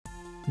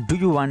Do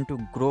you want to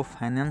grow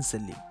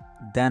financially?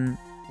 Then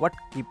what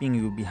keeping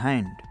you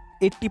behind?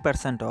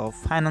 80% of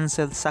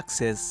financial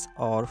success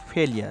or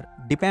failure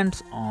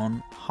depends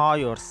on how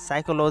your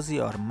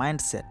psychology or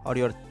mindset or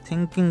your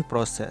thinking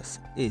process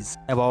is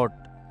about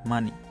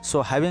money.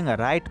 So having a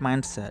right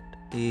mindset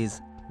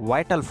is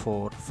vital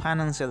for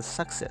financial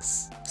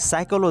success.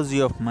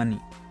 Psychology of money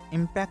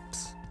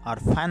impacts our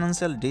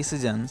financial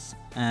decisions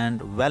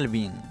and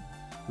well-being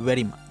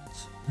very much.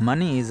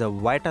 Money is a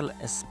vital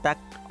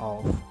aspect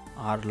of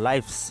our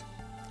lives,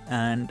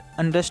 and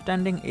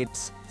understanding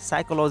its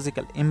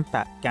psychological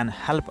impact can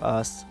help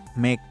us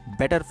make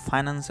better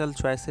financial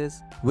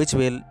choices, which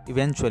will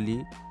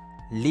eventually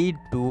lead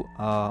to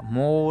a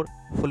more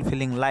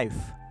fulfilling life.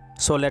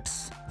 So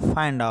let's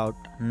find out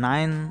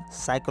 9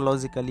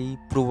 psychologically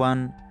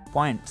proven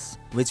points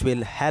which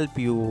will help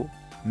you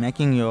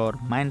making your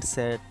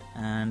mindset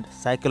and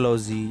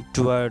psychology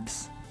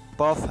towards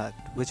perfect,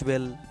 which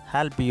will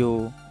help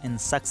you in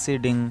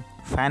succeeding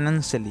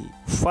financially.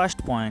 First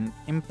point: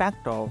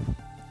 impact of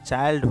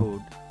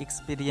childhood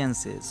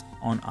experiences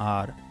on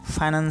our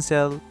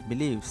financial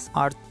beliefs.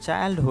 Our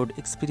childhood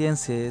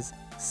experiences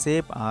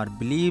shape our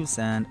beliefs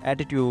and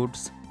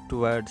attitudes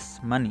towards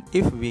money.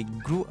 If we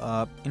grew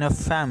up in a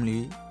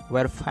family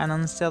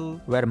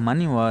where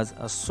money was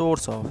a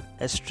source of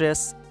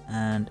stress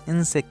and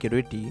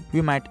insecurity,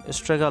 we might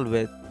struggle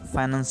with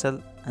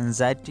financial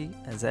anxiety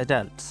as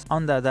adults.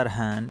 On the other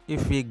hand,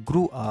 if we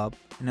grew up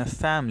in a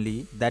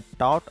family that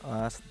taught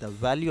us the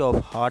value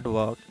of hard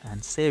work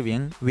and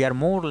saving, we are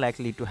more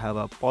likely to have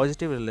a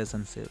positive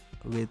relationship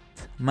with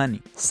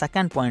money.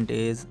 Second point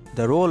is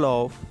the role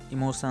of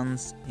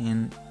emotions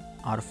in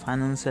our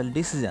financial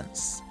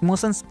decisions.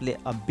 Emotions play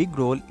a big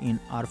role in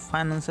our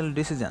financial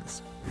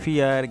decisions.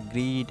 Fear,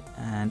 greed,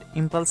 and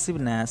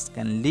impulsiveness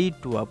can lead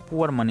to a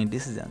poor money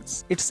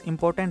decisions. It's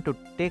important to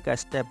take a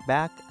step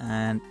back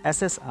and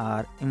assess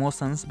our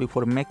emotions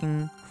before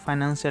making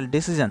financial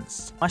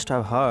decisions. Must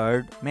have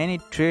heard many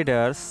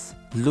traders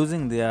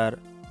losing their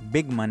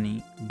big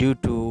money due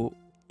to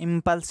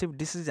impulsive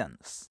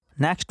decisions.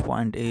 Next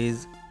point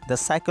is the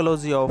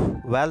psychology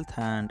of wealth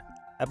and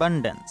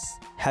abundance.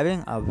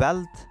 Having a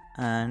wealth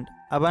and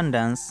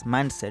abundance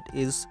mindset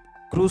is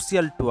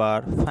crucial to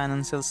our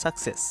financial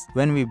success.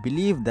 When we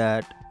believe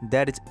that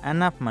there is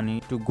enough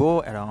money to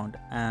go around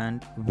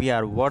and we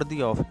are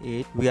worthy of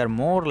it, we are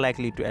more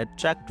likely to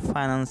attract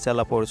financial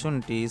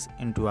opportunities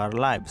into our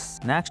lives.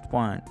 Next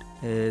point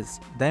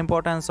is the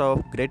importance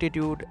of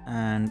gratitude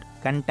and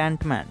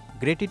contentment.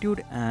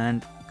 Gratitude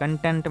and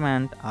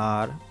contentment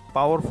are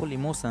powerful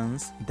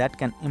emotions that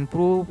can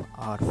improve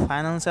our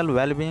financial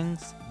well-being.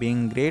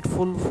 Being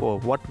grateful for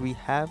what we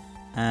have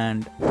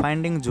and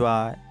finding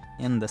joy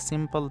in the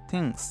simple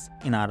things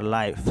in our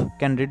life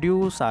can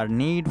reduce our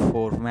need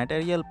for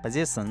material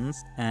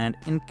possessions and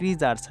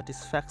increase our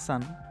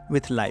satisfaction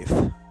with life.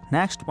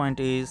 Next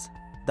point is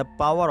the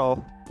power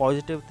of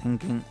positive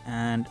thinking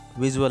and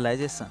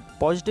visualization.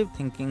 Positive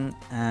thinking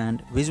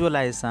and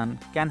visualization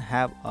can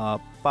have a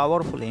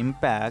powerful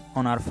impact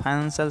on our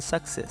financial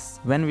success.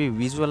 When we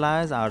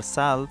visualize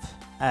ourselves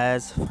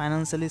as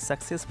financially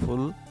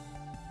successful,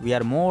 we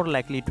are more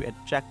likely to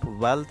attract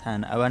wealth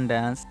and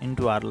abundance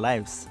into our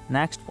lives.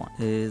 Next point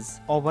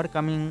is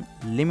overcoming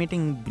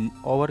limiting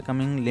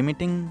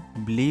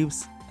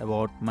beliefs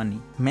about money.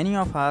 Many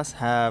of us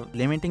have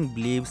limiting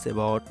beliefs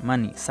about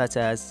money, such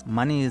as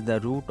money is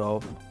the root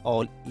of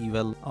all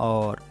evil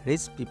or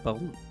rich people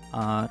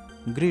are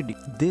greedy.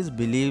 These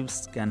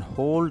beliefs can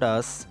hold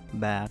us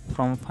back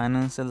from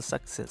financial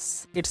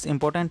success. It's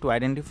important to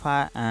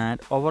identify and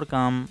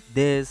overcome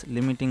these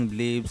limiting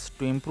beliefs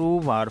to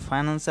improve our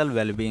financial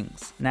well-being.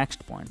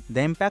 Next point: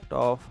 the impact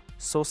of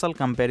social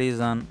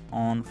comparison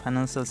on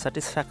financial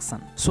satisfaction.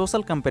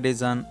 Social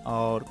comparison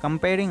or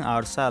comparing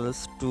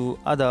ourselves to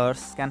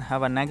others can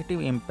have a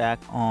negative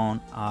impact on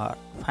our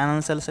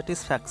financial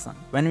satisfaction.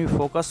 When we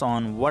focus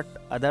on what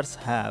others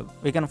have,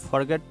 we can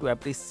forget to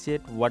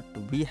appreciate what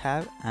we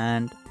have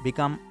and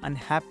become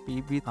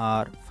unhappy with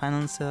our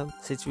financial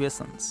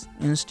situations.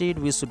 Instead,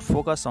 we should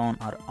focus on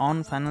our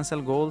own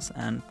financial goals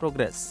and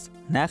progress.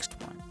 Next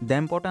point: the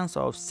importance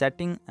of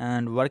setting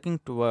and working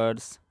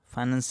towards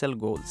financial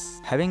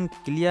goals. Having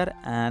clear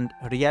and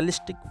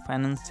realistic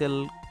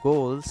financial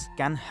goals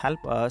can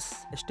help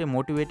us stay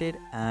motivated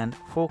and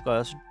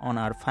focused on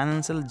our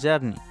financial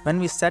journey. When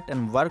we set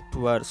and work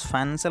towards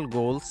financial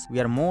goals, we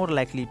are more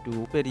likely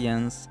to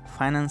experience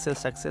financial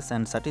success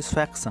and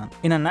satisfaction.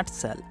 In a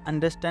nutshell,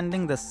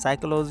 understanding the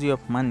psychology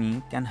of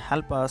money can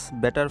help us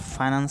better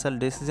financial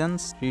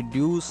decisions,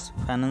 reduce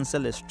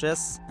financial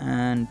stress,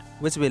 and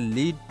which will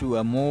lead to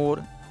a more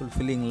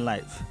fulfilling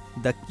life.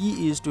 The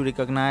key is to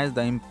recognize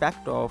the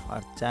impact of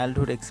our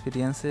childhood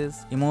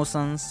experiences,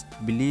 emotions,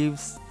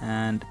 beliefs,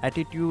 and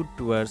attitude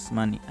towards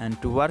money,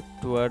 and to work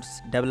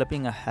towards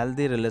developing a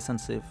healthy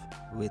relationship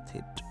with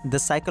it. The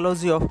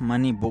Psychology of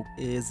Money book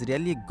is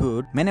really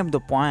good. Many of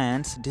the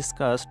points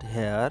discussed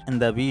here in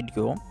the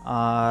video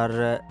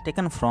are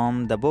taken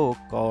from the book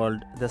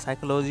called The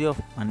Psychology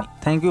of Money.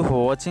 Thank you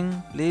for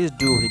watching. Please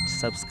do hit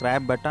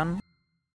subscribe button